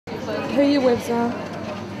Who are you with, Zara?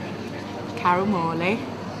 Carol Morley,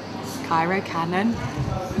 Cairo Cannon,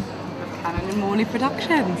 with Cannon and Morley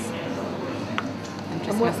Productions. And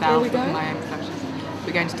just myself with my own productions.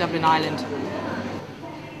 We're going to Dublin, Ireland.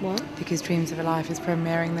 What? Because Dreams of a Life is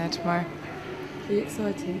premiering there tomorrow. Are you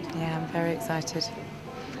excited? Yeah, I'm very excited.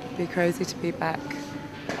 It'll be crazy to be back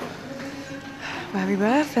where we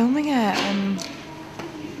were filming it. And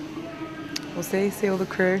we'll see all the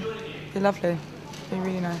crew. It'll be lovely. It'll be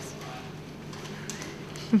really nice.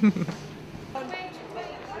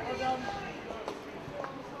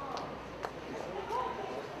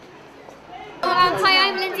 Hi,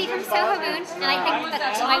 I'm Lindsay from Soho Moon, and I think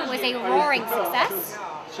that tonight was a roaring success.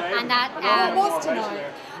 And that what was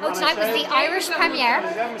tonight? Oh, tonight was the Irish premiere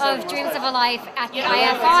of Dreams of a Life at the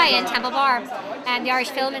IFI in Temple Bar, and the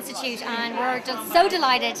Irish Film Institute, and we're just so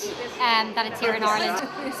delighted that it's here in Ireland.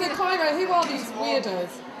 So, Cairo, who are these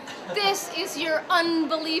weirdos? This is your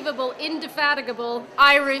unbelievable, indefatigable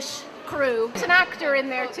Irish crew. There's an actor in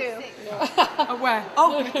there too. Oh, where?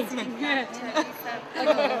 Oh, it's me.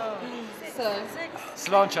 So,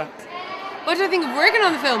 Sláinte. What did I think of working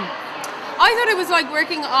on the film? I thought it was like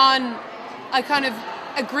working on a kind of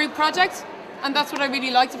a group project, and that's what I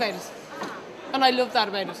really liked about it. And I love that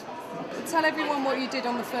about it. tell everyone what you did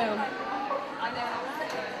on the film.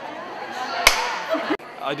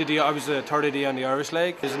 I was a third AD on the Irish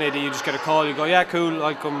leg. As an AD, you just get a call, you go, yeah, cool,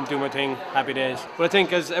 I'll come do my thing, happy days. But I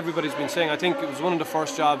think, as everybody's been saying, I think it was one of the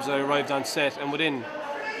first jobs I arrived on set, and within,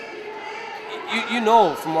 you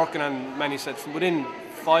know from working on many sets, from within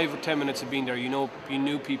 5 or 10 minutes of being there, you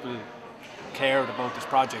knew people cared about this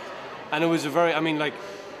project. And it was a very, I mean, like,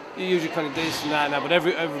 you usually kind of this and that and that, but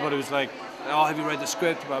everybody was like, oh, have you read the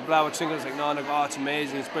script, blah, blah, which thing I was like, no, and I go, oh, it's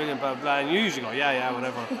amazing, it's brilliant, blah, blah, and you usually go, yeah,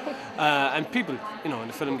 whatever. And people, in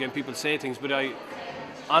the film game, people say things, but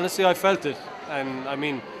honestly, I felt it, and I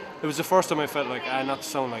mean, it was the first time I felt like, not to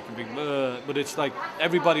sound like a big, but it's like,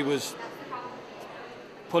 everybody was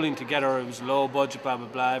pulling together, it was low budget, blah, blah,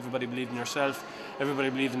 blah, everybody believed in yourself, everybody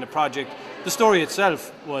believed in the project. The story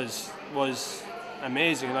itself was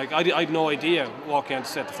amazing, like, I had no idea walking on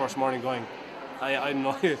set the first morning going, I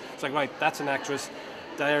know, it's like, right, that's an actress,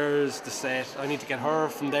 there's the set, I need to get her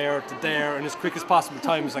from there to there in as quick as possible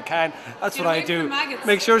time as I can. That's what I do.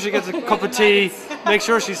 Make sure she gets a cup of tea, make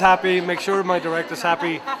sure she's happy, make sure my director's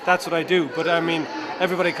happy, that's what I do. But I mean,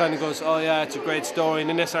 everybody kind of goes, oh yeah, it's a great story, and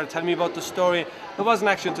then they started telling me about the story. It wasn't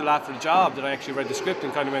actually until after the job that I actually read the script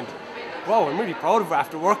and kind of went, whoa, I'm really proud of her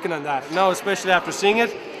after working on that. Now, especially after seeing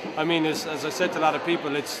it, I mean, as I said to a lot of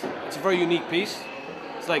people, it's a very unique piece.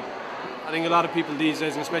 It's like, I think a lot of people these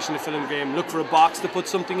days, and especially in the film game, look for a box to put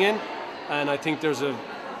something in, and I think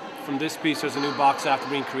from this piece there's a new box after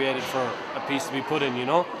being created for a piece to be put in, you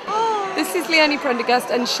know? This is Leonie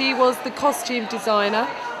Prendergast, and she was the costume designer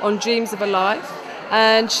on Dreams of a Life,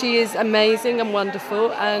 and she is amazing and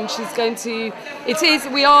wonderful, and she's going to,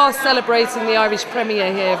 we are celebrating the Irish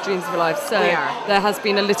premiere here of Dreams of a Life, so there has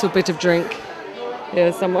been a little bit of drink.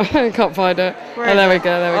 Yeah, somewhere. I can't find it. Oh, there we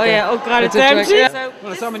go, there we go. Yeah, oh God, it's empty. Yeah. So,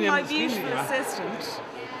 this is my beautiful assistant,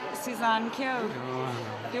 Suzanne Keogh.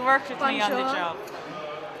 You worked with me on the job.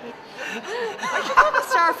 I should probably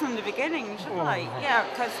start from the beginning, shouldn't I? Yeah,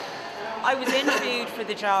 because I was interviewed for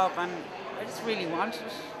the job and I just really wanted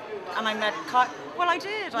it. And I met well, I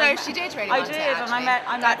did. No, she did really want it,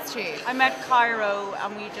 and That's true. I met Cairo,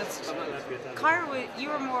 and we just... Cairo, you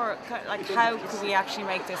were more like, how could we actually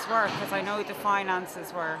make this work? Because I know the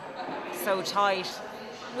finances were so tight.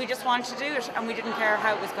 We just wanted to do it, and we didn't care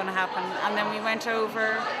how it was going to happen. And then we went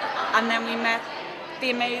over, and then we met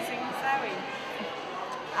the amazing Zoe.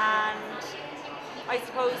 And I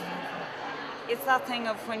suppose it's that thing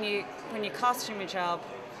of when you costume a job,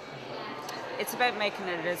 it's about making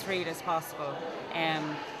it as real as possible,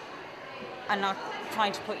 and not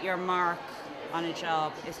trying to put your mark on a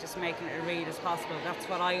job. It's just making it as real as possible. That's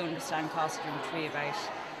what I understand costume to be about.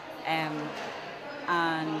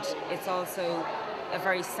 And it's also a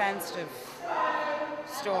very sensitive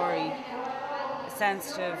story, a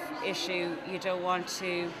sensitive issue. You don't want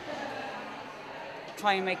to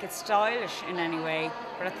try and make it stylish in any way,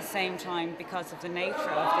 but at the same time, because of the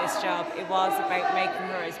nature of this job, it was about making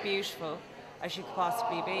her as beautiful as she could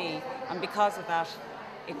possibly be, and because of that,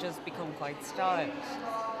 it does become quite stylish.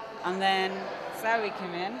 And then Zoe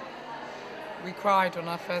came in. We cried on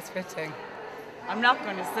our first fitting. I'm not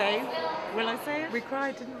going to say. Will I say it? We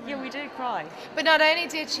cried, didn't we? Yeah, we did cry. But not only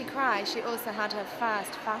did she cry, she also had her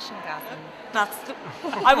first fashion gasm.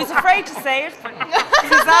 I was afraid to say it, but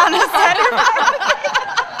Susanna said it.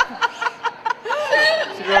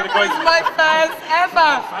 She my first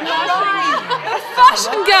ever.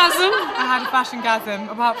 Fashion-gasm. I had a fashion-gasm,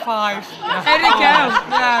 about 5. How did it go?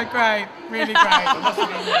 Yeah, great. Really great.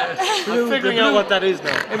 I'm figuring out what that is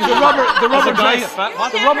now. It was the rubber dress.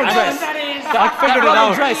 What? The rubber dress. I figured it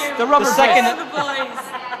out. The rubber dress.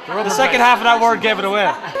 The second half of that word gave it away.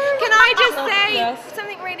 Can I just say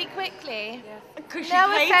something really quickly?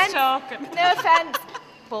 No offense. No offense,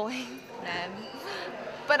 boy.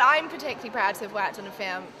 But I'm particularly proud to have worked on a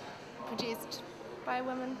film produced by a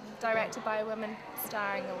woman, directed by a woman,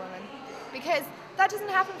 starring a woman. Because that doesn't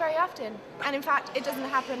happen very often. And in fact, it doesn't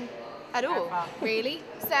happen at all, really.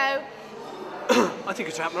 So... I think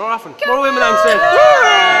it's happening more often. More women on set.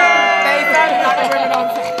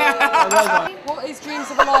 What is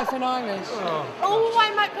Dreams of a Life in Irish? Oh,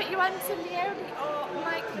 I might put you on some Leone. Oh,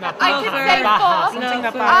 Mike. No, I could say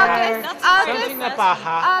four.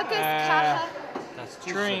 August, Caha. That's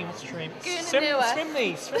dream.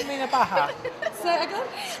 Gunanua. Swim na baha. Say it again.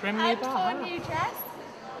 Swim na And for baha. new dress.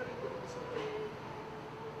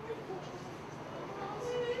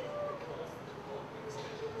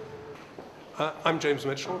 I'm James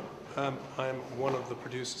Mitchell. I'm one of the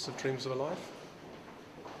producers of Dreams of a Life.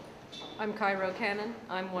 I'm Cairo Cannon.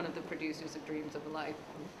 I'm one of the producers of Dreams of a Life.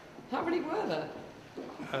 How many were there?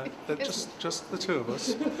 They're just the two of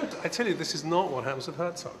us. I tell you, this is not what happens with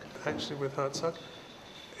Herzog. Actually, with Herzog,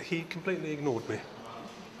 he completely ignored me.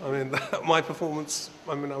 I mean, my performance,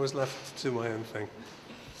 I was left to do my own thing.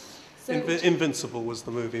 So, Invincible was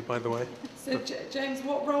the movie, by the way. So, James,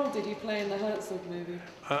 what role did you play in the Herzog movie?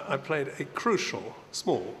 I played a crucial,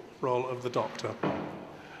 small role of the Doctor,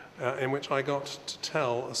 in which I got to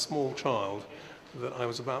tell a small child that I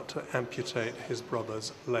was about to amputate his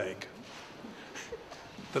brother's leg.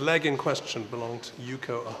 The leg in question belonged to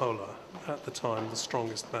Yuko Ahola, at the time the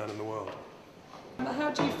strongest man in the world. How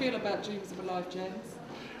do you feel about Dreams of a Life, James?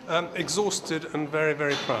 Exhausted and very,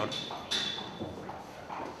 very proud.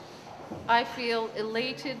 I feel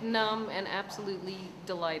elated, numb, and absolutely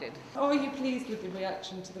delighted. Are you pleased with the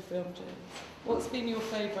reaction to the film, James? What's been your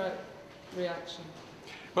favourite reaction?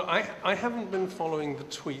 Well, I haven't been following the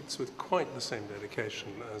tweets with quite the same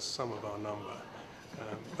dedication as some of our number.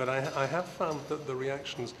 But I have found that the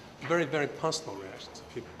reactions, very, very personal reactions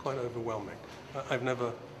of people, quite overwhelming. I've never,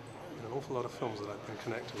 in an awful lot of films that I've been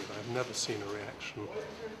connected with, I've never seen a reaction,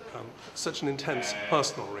 such an intense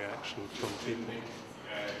personal reaction from people.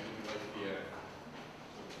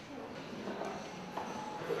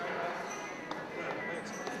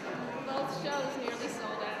 Both shows nearly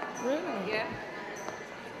sold out. Really? Yeah.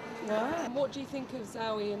 Wow. And what do you think of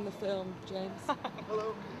Zowie in the film, James?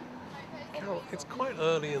 Hello. Carol, it's quite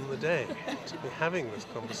early in the day to be having this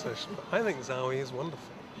conversation, but I think Zowie is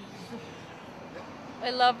wonderful. I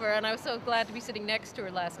love her, and I was so glad to be sitting next to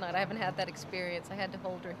her last night. I haven't had that experience. I had to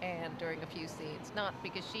hold her hand during a few scenes, not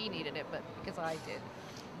because she needed it, but because I did.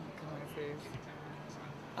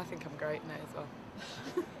 I think I'm great now as well.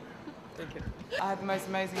 Thank you. I had the most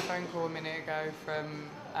amazing phone call a minute ago from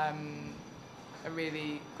a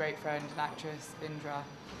really great friend, an actress, Indra,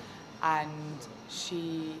 and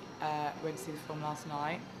she went to see the film last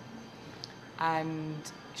night,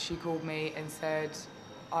 and she called me and said,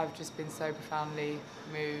 I've just been so profoundly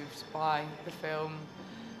moved by the film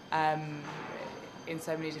in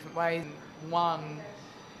so many different ways. One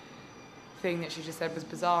thing that she just said was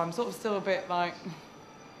bizarre. I'm sort of still a bit like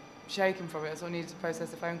shaken from it. I sort of needed to process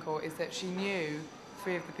the phone call. Is that she knew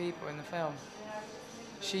 3 of the people in the film.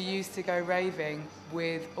 She used to go raving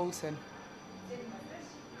with Alton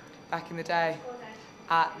back in the day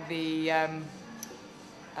at the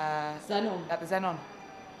Xenon.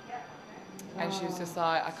 And she was just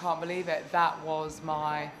like, I can't believe it. That was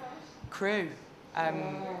my crew.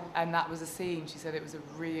 And that was a scene. She said it was a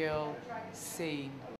real scene.